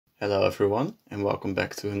Hello everyone and welcome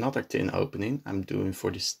back to another tin opening I'm doing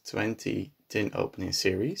for this 20 tin opening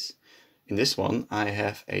series. In this one I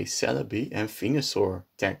have a Celebi and Venusaur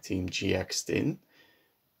Tag Team GX tin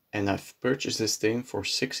and I've purchased this tin for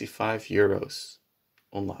 €65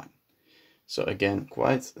 online. So again,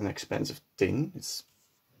 quite an expensive tin,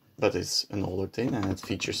 but it's an older tin and it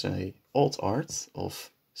features an old art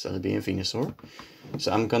of Celebi and Venusaur.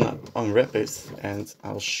 So I'm gonna unwrap it and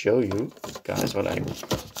I'll show you guys what I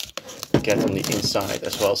get on the inside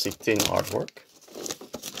as well as the tin artwork.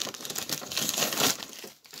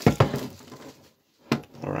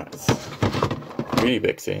 Alright, really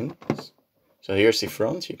big tin. So here's the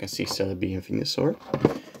front, you can see Celebi and Venusaur.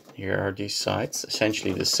 Here are these sides,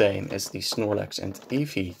 essentially the same as the Snorlax and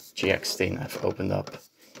Eevee GX tin I've opened up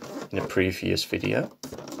in a previous video.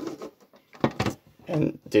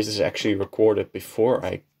 And this is actually recorded before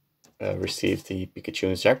I received the Pikachu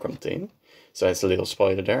and Zekrom tin. So as a little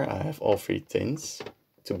spoiler there, I have all three tins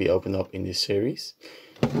to be opened up in this series.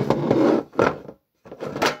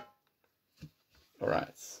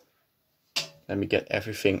 Alright, let me get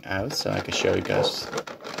everything out so I can show you guys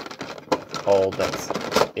all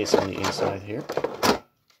that is on the inside here.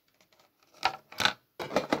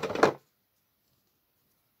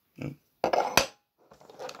 And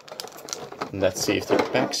let's see if the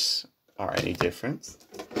packs are any different.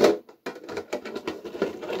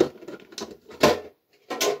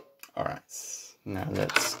 Alright, now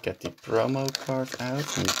let's get the promo card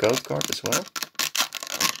out and the code card as well.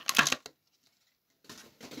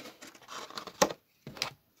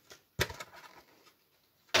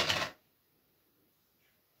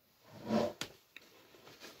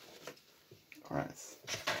 Alright.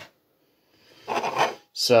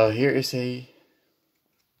 So here's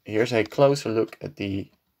a closer look at the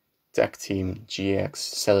Tag Team GX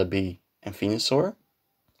Celebi and Venusaur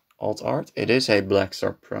alt art. It is a Black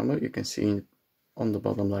Star promo. You can see on the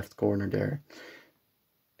bottom left corner there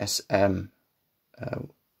SM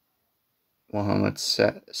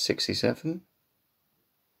 167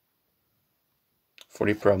 for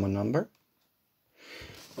the promo number.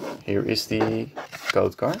 Here is the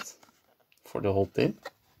code card for the whole tin.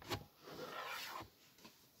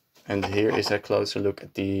 And here is a closer look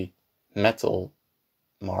at the metal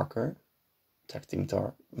marker, Tag Team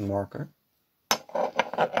marker.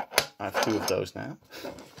 I have two of those now.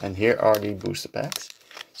 And here are the booster packs.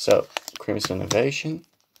 So, Crimson Invasion,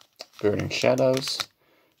 Burning Shadows,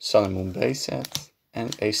 Sun and Moon base set,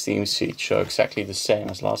 and a Steam Siege. So exactly the same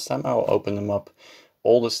as last time. I will open them up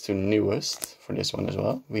oldest to newest for this one as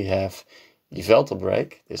well. We have the Veltal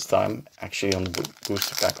Break, this time actually on the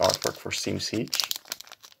booster pack artwork for Steam Siege.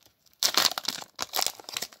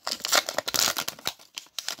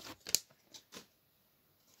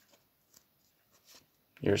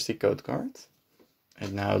 Here's the code card.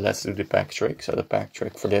 And now let's do the pack trick. So the pack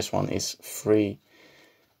trick for this one is 3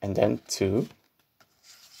 and then 2.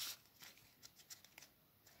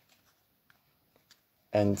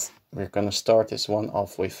 And we're gonna start this one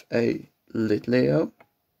off with a Litleo.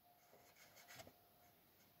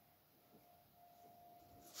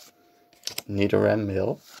 Nidoran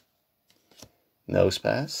Mill.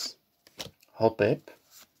 Nosepass. Hoppip.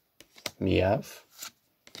 Meowth.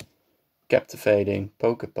 Captivating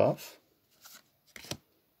Pokepuff,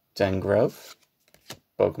 Tangrowth,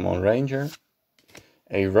 Pokemon Ranger,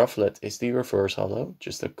 a Rufflet is the reverse holo,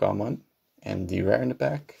 just a common, and the rare in the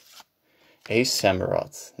pack, a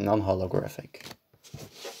Samurott, non-holographic.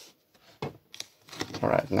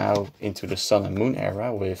 Alright, now into the Sun and Moon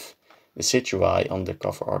era with the Situai on the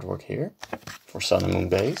cover artwork here, for Sun and Moon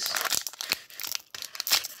base.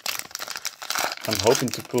 I'm hoping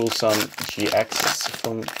to pull some GXs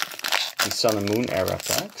from the Sun and Moon era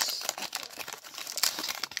packs.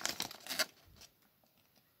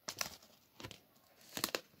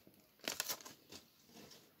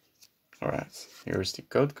 Alright, here's the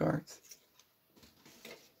code card.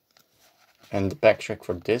 And the pack trick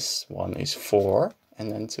for this one is 4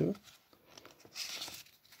 and then 2.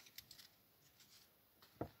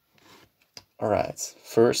 Alright,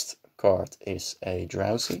 first card is a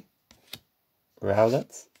Drowsy,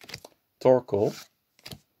 Rowlet, Torkoal,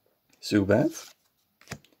 Zubat,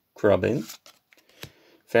 Crubbin,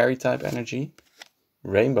 Fairy type energy,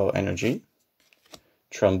 Rainbow energy,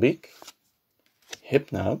 Trumbeak,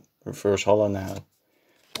 Hypno, reverse holo now,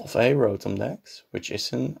 of a Rotom Dex, which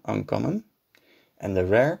is an uncommon, and the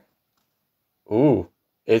rare,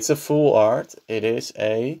 it's a full art, it is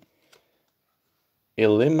a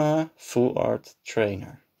Ilima full art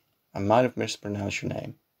trainer. I might have mispronounced your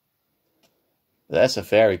name. That's a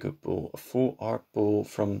very good pull, a full art pull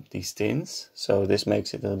from these tins, so this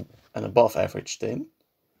makes it an above average tin.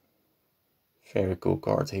 Very cool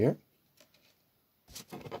card here.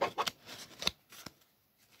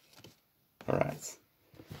 Alright.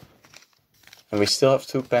 And we still have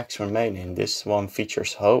 2 packs remaining. This one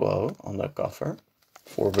features Ho-Oh on the cover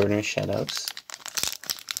for Burning Shadows.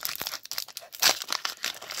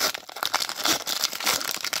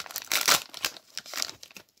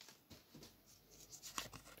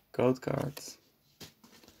 Code cards.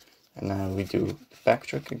 And now we do the pack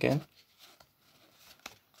trick again.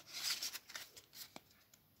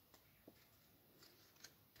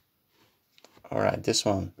 Alright, this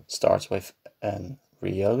one starts with an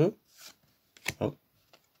Riolu. Oh,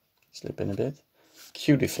 slip in a bit.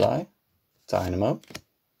 Cutiefly, Dynamo,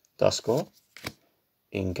 Duskull,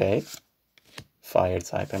 Incape, Fire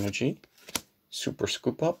type energy, Super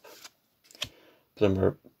Scoop Up,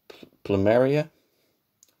 Plumeria,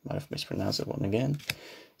 might have mispronounced that one again,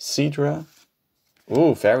 Seadra.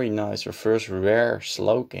 Ooh, very nice reverse rare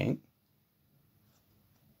Slowking.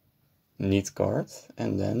 Neat card.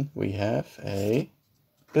 And then we have a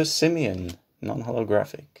Passimian,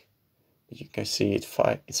 non-holographic. You can see it's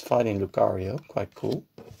fighting Lucario, quite cool.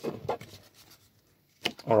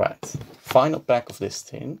 Alright, final pack of this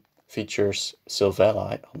tin features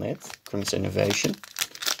Silvally on it, Crimson Invasion.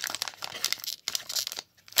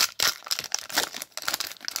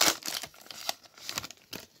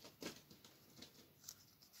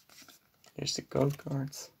 Here's the code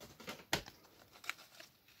cards.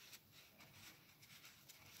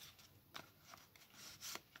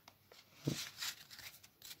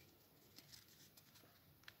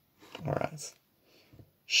 Alright.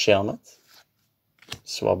 Shelmet,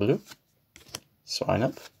 Swablu,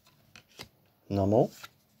 Swinub, Numel,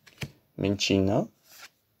 Minccino,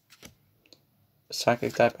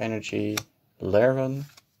 Psychic type energy, Laren,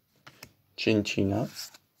 Chinchino,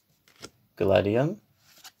 Gladion.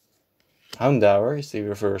 Houndour is the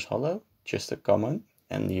reverse holo, just a common,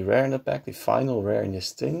 and the rare in the pack, the final rare in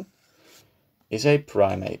this tin, is a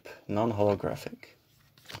Primeape, non-holographic.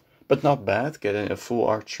 But not bad, getting a full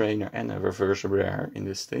art trainer and a reverse rare in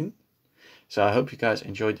this thing. So I hope you guys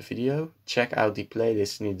enjoyed the video. Check out the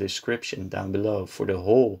playlist in the description down below for the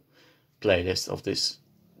whole playlist of this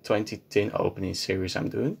 20 tin opening series I'm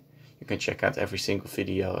doing. You can check out every single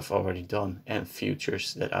video I've already done, and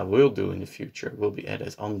futures that I will do in the future will be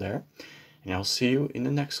added on there. And I'll see you in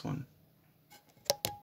the next one.